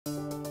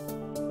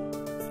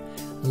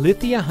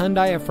Lithia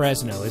Hyundai of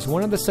Fresno is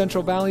one of the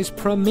Central Valley's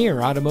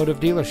premier automotive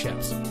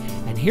dealerships.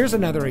 And here's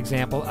another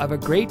example of a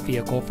great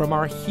vehicle from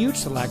our huge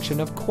selection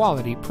of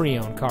quality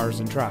pre-owned cars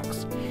and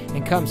trucks.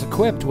 And comes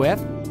equipped with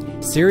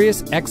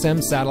Sirius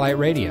XM satellite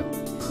radio,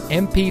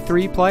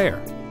 MP3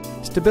 player,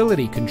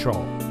 stability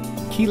control,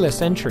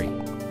 keyless entry,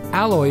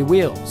 alloy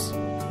wheels,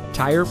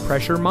 tire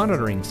pressure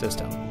monitoring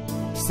system,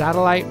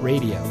 satellite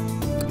radio,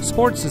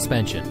 sports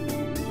suspension,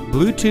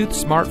 Bluetooth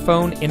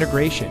smartphone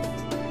integration,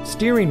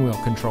 steering wheel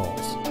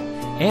controls,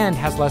 and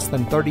has less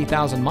than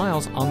 30,000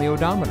 miles on the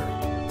odometer.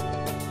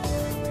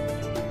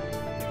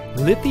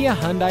 Lithia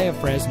Hyundai of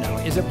Fresno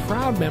is a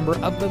proud member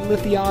of the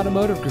Lithia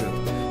Automotive Group,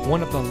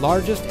 one of the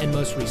largest and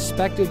most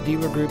respected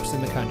dealer groups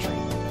in the country.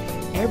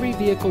 Every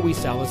vehicle we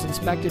sell is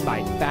inspected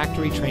by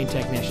factory-trained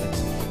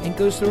technicians and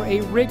goes through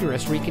a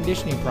rigorous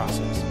reconditioning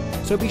process,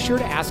 so be sure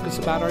to ask us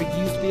about our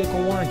used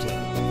vehicle warranty.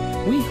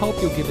 We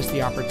hope you'll give us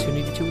the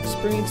opportunity to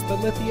experience the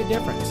Lithia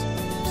difference.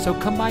 So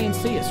come by and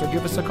see us or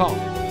give us a call.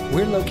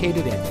 We're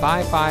located at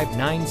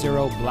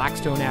 5590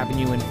 Blackstone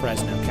Avenue in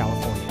Fresno,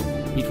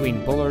 California,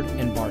 between Bullard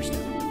and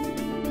Barstow.